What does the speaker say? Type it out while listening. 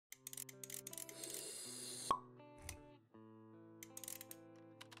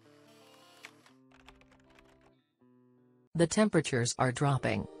The temperatures are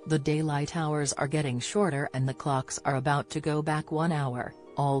dropping, the daylight hours are getting shorter and the clocks are about to go back 1 hour,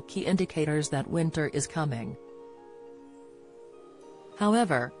 all key indicators that winter is coming.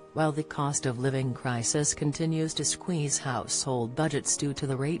 However, while the cost of living crisis continues to squeeze household budgets due to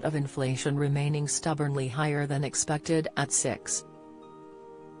the rate of inflation remaining stubbornly higher than expected at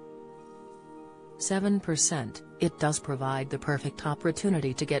 6.7%, it does provide the perfect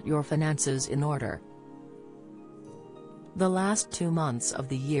opportunity to get your finances in order. The last 2 months of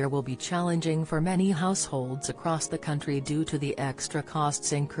the year will be challenging for many households across the country due to the extra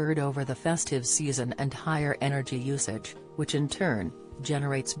costs incurred over the festive season and higher energy usage, which in turn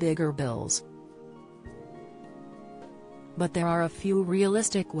generates bigger bills. But there are a few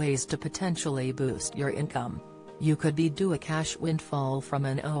realistic ways to potentially boost your income. You could be due a cash windfall from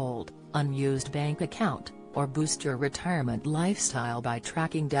an old, unused bank account, or boost your retirement lifestyle by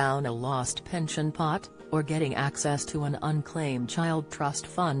tracking down a lost pension pot, or getting access to an unclaimed child trust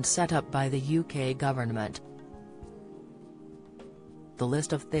fund set up by the UK government. The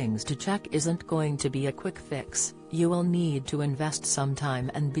list of things to check isn't going to be a quick fix. You will need to invest some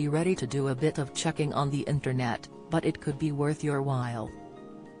time and be ready to do a bit of checking on the internet, but it could be worth your while.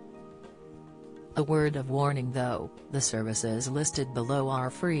 A word of warning though, the services listed below are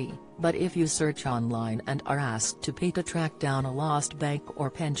free, but if you search online and are asked to pay to track down a lost bank or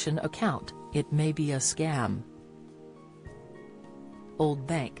pension account, it may be a scam. Old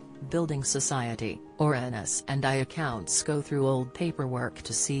bank, building society, or NS&I accounts. Go through old paperwork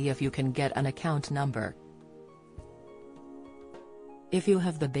to see if you can get an account number. If you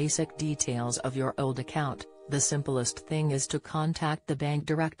have the basic details of your old account, the simplest thing is to contact the bank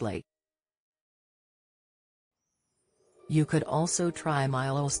directly. You could also try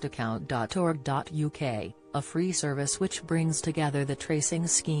milestaccount.org.uk, a free service which brings together the tracing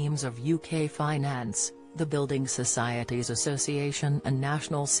schemes of UK Finance, the Building Societies Association and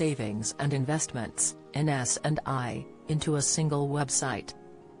National Savings and Investments, NS&I, into a single website.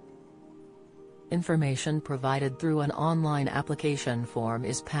 Information provided through an online application form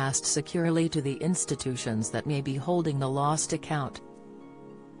is passed securely to the institutions that may be holding the lost account.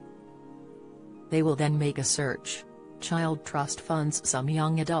 They will then make a search. Child trust funds. Some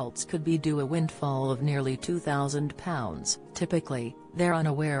young adults could be due a windfall of nearly £2,000, typically, they're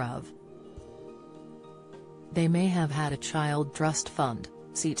unaware of. They may have had a child trust fund,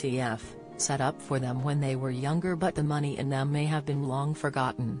 CTF, set up for them when they were younger, but the money in them may have been long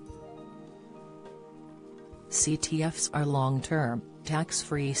forgotten. CTFs are long-term,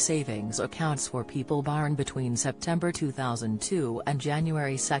 tax-free savings accounts for people born between September 2002 and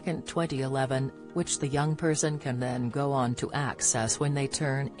January 2, 2011, which the young person can then go on to access when they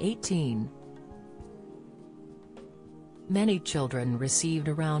turn 18. Many children received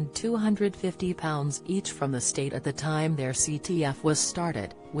around £250 each from the state at the time their CTF was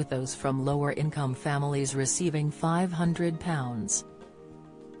started, with those from lower-income families receiving £500.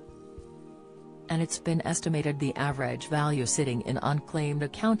 And it's been estimated the average value sitting in unclaimed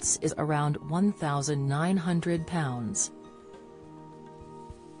accounts is around £1,900.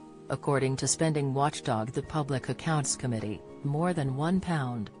 According to spending watchdog the Public Accounts Committee, more than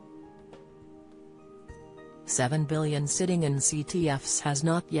 £1.7 billion sitting in CTFs has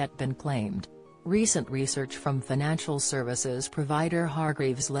not yet been claimed. Recent research from financial services provider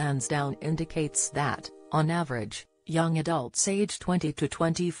Hargreaves Lansdown indicates that, on average, young adults aged 20 to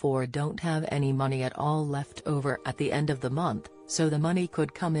 24 don't have any money at all left over at the end of the month, so the money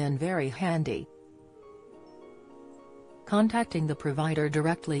could come in very handy. Contacting the provider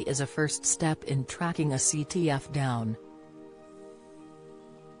directly is a first step in tracking a CTF down.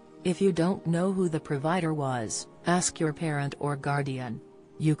 If you don't know who the provider was, ask your parent or guardian.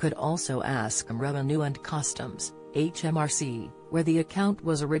 You could also ask Revenue and Customs, HMRC, where the account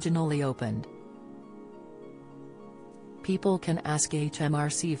was originally opened. People can ask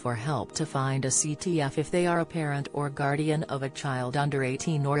HMRC for help to find a CTF if they are a parent or guardian of a child under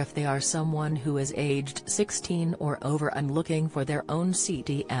 18, or if they are someone who is aged 16 or over and looking for their own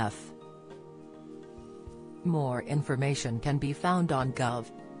CTF. More information can be found on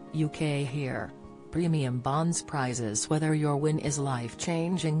Gov.uk here. Premium bonds prizes. Whether your win is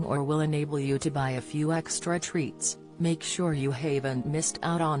life-changing or will enable you to buy a few extra treats, make sure you haven't missed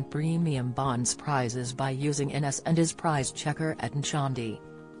out on premium bonds prizes by using NS&I's prize checker at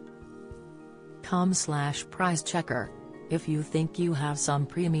nchandi.com/prize checker. If you think you have some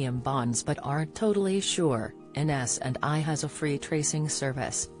premium bonds but aren't totally sure, NS&I has a free tracing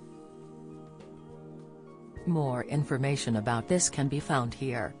service. More information about this can be found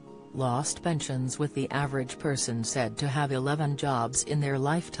here. lost pensions. With the average person said to have 11 jobs in their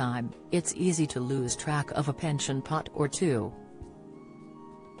lifetime, it's easy to lose track of a pension pot or two.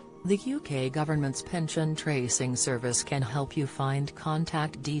 The UK government's pension tracing service can help you find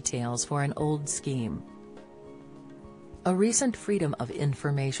contact details for an old scheme. A recent Freedom of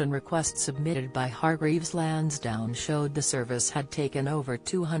Information request submitted by Hargreaves Lansdown showed the service had taken over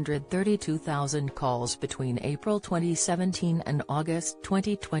 232,000 calls between April 2017 and August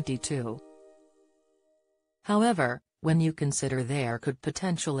 2022. However, when you consider there could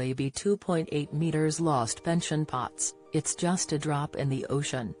potentially be 2.8 meters lost pension pots, it's just a drop in the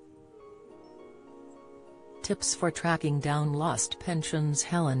ocean. Tips for tracking down lost pensions.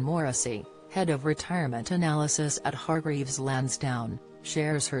 Helen Morrissey, head of retirement analysis at Hargreaves Lansdown,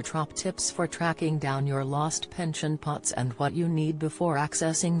 shares her top tips for tracking down your lost pension pots and what you need before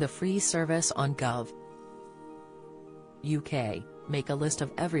accessing the free service on Gov. UK. Make a list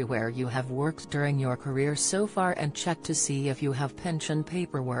of everywhere you have worked during your career so far and check to see if you have pension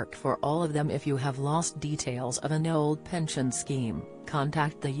paperwork for all of them. If you have lost details of an old pension scheme,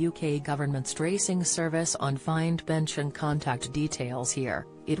 contact the UK government's tracing service on Find Pension. Contact details here.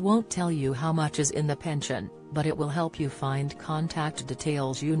 It won't tell you how much is in the pension, but it will help you find contact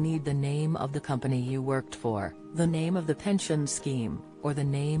details you need: the name of the company you worked for, the name of the pension scheme, or the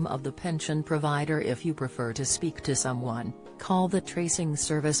name of the pension provider. If you prefer to speak to someone, call the tracing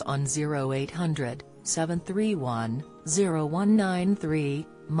service on 0800 731 0193,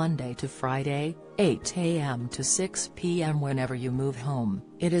 Monday to Friday, 8 a.m. to 6 p.m. Whenever you move home,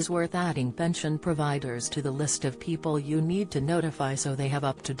 it is worth adding pension providers to the list of people you need to notify so they have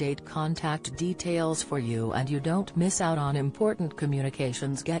up-to-date contact details for you and you don't miss out on important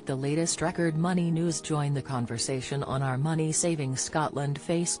communications. Get the latest record money news. Join the conversation on our Money Saving Scotland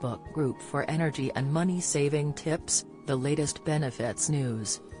Facebook group for energy and money saving tips, the latest benefits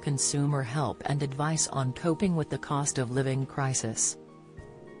news, consumer help and advice on coping with the cost of living crisis.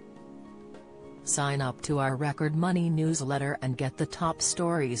 Sign up to our Record Money newsletter and get the top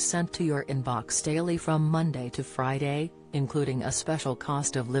stories sent to your inbox daily from Monday to Friday, including a special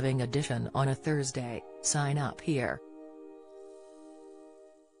cost of living edition on a Thursday. Sign up here.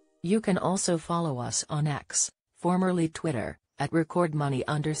 You can also follow us on X, formerly Twitter, at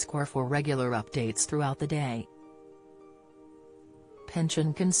 @recordmoney_ for regular updates throughout the day.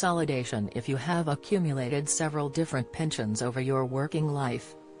 Pension consolidation. If you have accumulated several different pensions over your working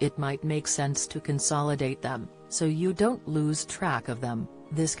life, it might make sense to consolidate them, so you don't lose track of them.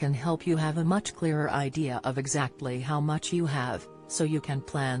 This can help you have a much clearer idea of exactly how much you have, so you can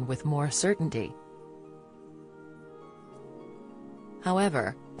plan with more certainty.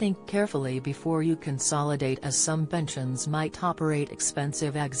 However, think carefully before you consolidate, as some pensions might operate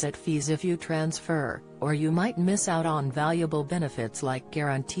expensive exit fees if you transfer, or you might miss out on valuable benefits like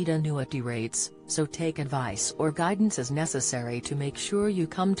guaranteed annuity rates, so take advice or guidance as necessary to make sure you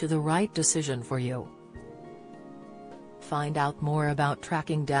come to the right decision for you. Find out more about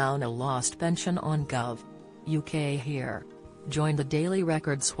tracking down a lost pension on Gov. UK here. Join the Daily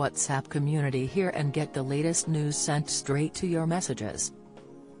Records WhatsApp community here and get the latest news sent straight to your messages.